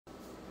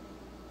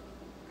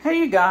Hey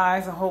you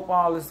guys, I hope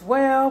all is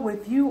well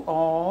with you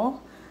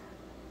all.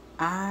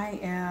 I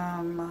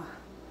am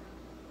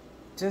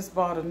just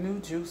bought a new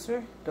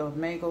juicer, the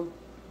Mega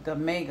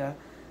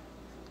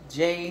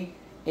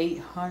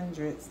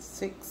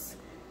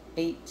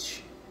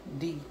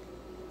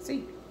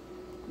J8006HDC.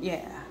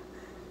 Yeah.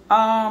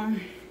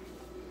 I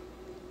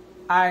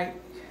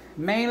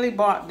mainly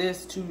bought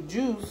this to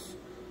juice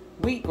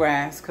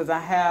wheatgrass because I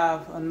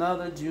have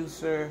another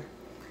juicer.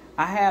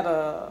 I had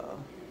a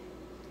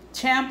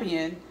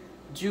Champion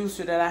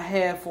juicer that I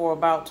had for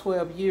about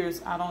 12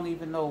 years. I don't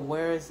even know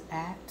where it's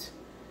at.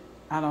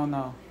 I don't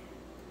know,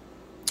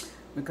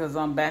 because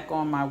I'm back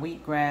on my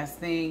wheatgrass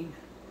thing.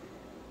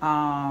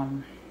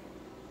 And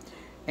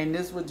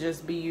this would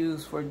just be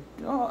used for,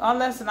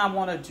 unless I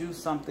want to juice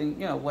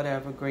something,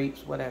 whatever,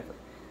 grapes, whatever,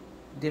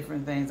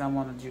 different things I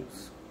want to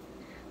juice.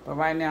 But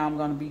right now I'm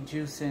going to be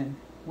juicing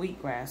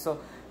wheatgrass. So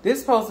this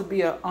is supposed to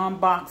be an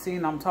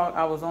unboxing.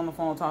 I was on the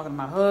phone talking to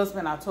my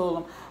husband. I told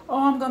him,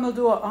 I'm going to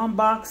do an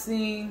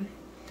unboxing.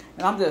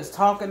 And I'm just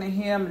talking to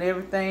him and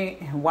everything.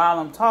 And while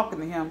I'm talking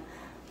to him,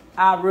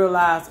 I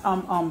realized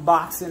I'm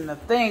unboxing the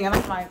thing. And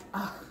I'm like,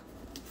 oh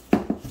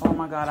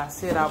my God, I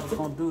said I was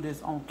going to do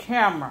this on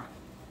camera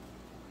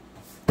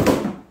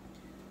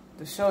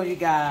to show you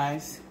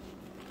guys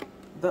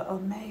the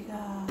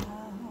Omega.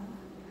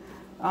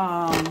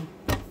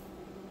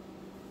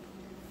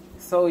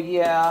 So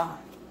yeah.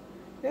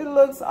 It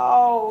looks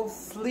all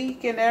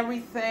sleek and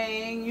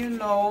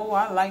everything,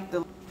 I like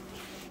the,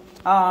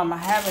 I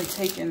haven't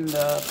taken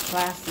the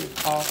plastic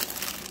off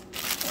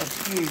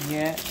of here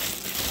yet.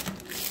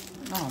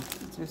 No,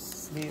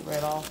 just slid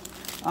right off.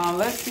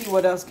 Let's see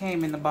what else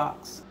came in the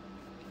box.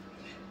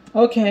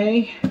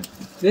 Okay,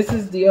 this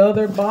is the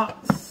other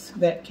box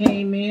that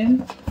came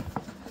in.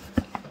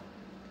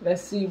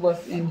 Let's see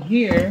what's in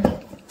here.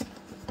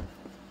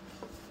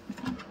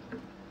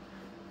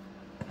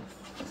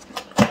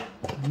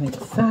 I'm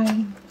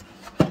excited.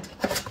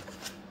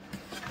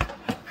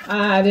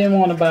 I didn't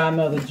want to buy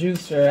another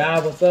juicer. I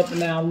was up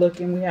and down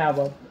looking. We have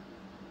a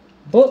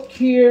book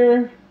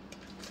here,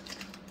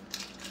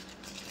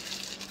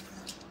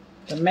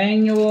 the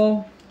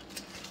manual.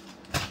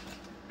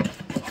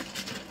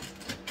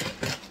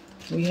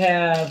 We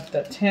have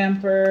the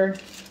tamper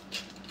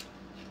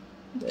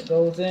that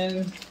goes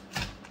in.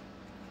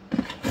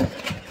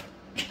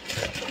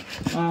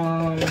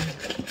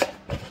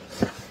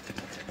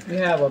 We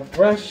have a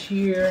brush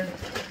here,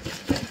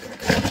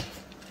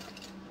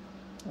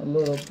 a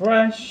little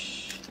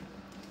brush.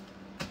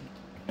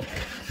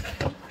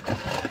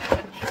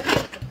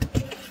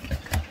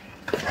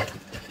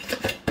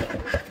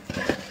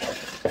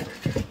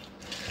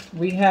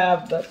 We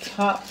have the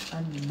top,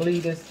 I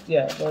believe this,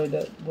 yeah,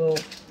 we'll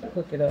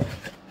hook it up.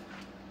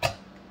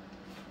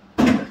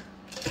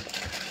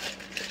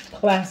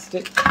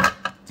 Plastic.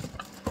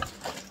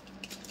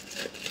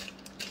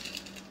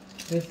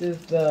 This is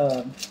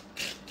the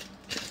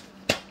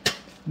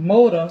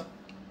motor,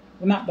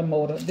 well, not the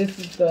motor, this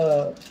is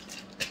the,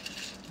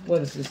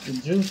 what is this, the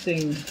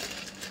juicing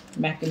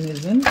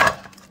mechanism,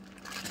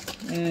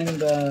 and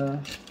the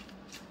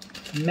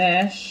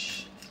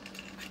mesh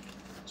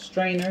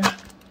strainer.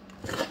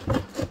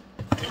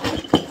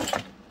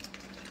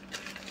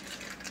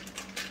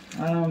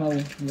 I don't know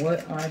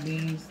what are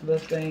these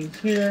little things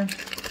here.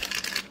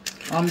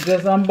 I'm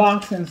just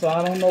unboxing, so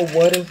I don't know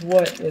what is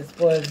what as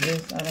far as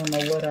this. I don't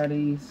know what are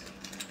these.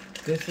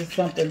 This is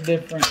something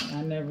different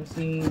I never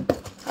seen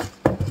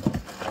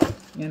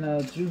in a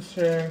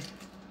juicer.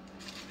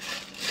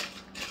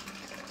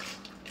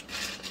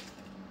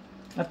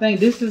 I think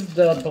this is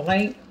the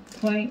blank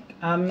plank.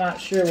 I'm not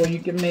sure, where you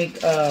can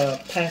make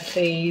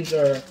pâtés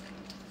or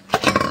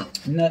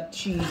nut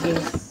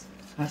cheeses.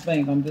 I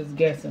think, I'm just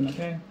guessing,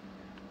 okay?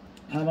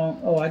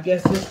 I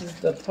guess this is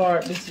the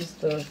part, this is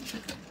the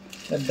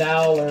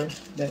dowler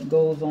that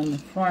goes on the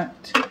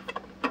front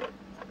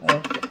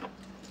of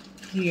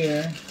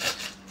here.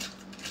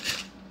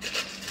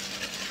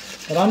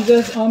 But I'm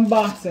just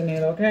unboxing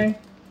it, okay?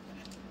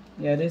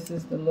 Yeah, this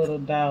is the little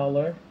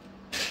dowler.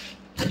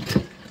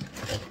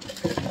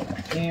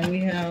 And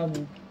we have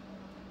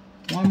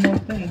one more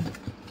thing.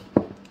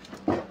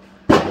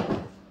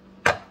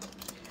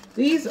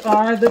 These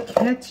are the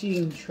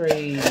catching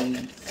trays.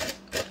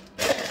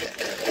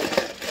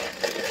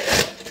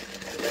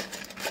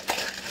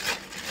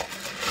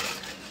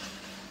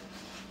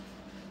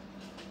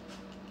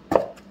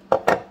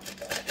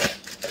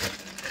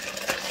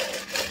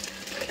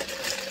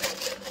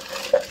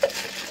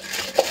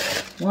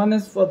 One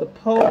is for the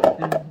pulp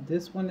and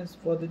this one is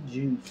for the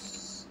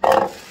juice.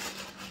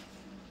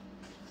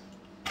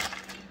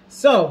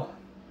 So,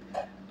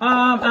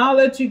 I'll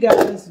let you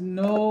guys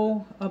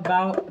know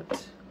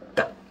about,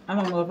 I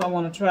don't know if I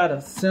want to try to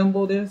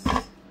assemble this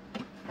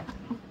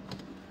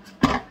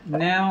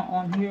now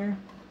on here,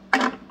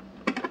 or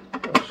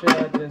should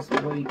I just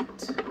wait?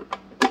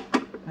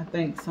 I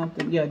think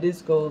something, yeah,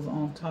 this goes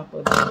on top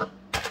of the,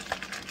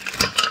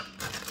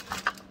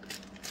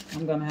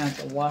 I'm gonna have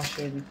to wash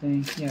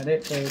everything. Yeah,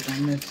 that goes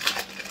on this.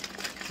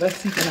 Let's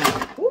see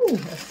tonight. Ooh.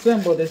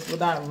 assemble this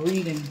without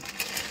reading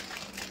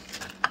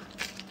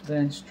the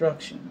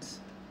instructions.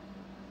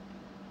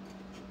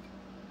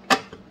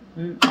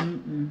 See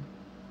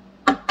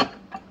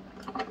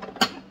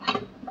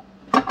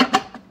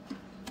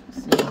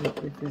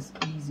if it's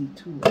easy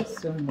to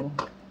assemble.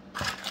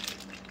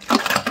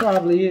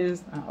 Probably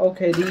is.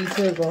 Okay, these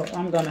here go.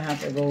 I'm gonna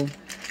have to go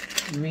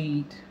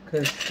read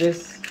because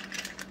this.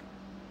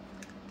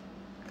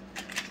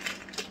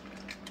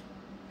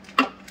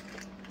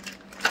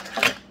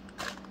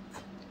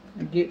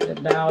 Get the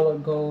dollar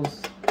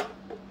goes,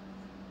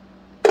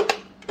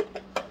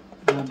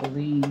 I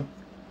believe.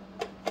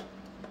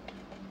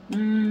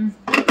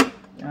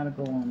 Gotta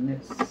go on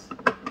this.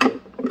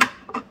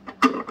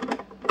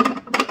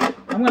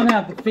 I'm gonna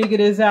have to figure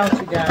this out,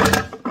 you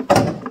guys.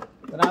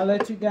 But I'll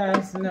let you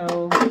guys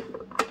know.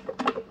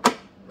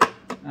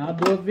 I'll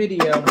do a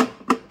video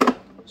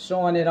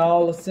showing it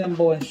all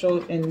assemble and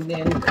show, and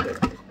then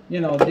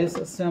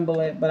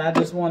disassemble it. But I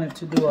just wanted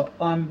to do an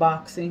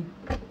unboxing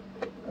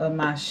of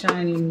my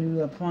shiny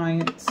new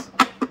appliance.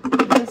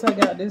 I guess I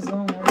got this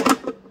on right.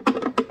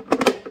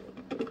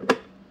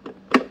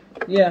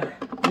 Yeah,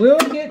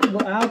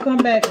 I'll come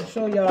back and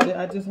show y'all that.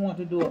 I just want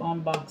to do an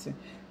unboxing.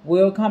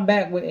 We'll come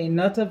back with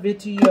another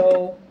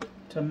video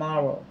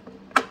tomorrow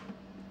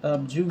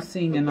of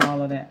juicing and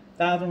all of that.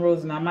 1,000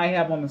 Roses, and I might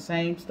have on the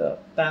same stuff.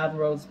 1,000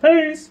 Roses.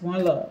 Peace.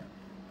 One love.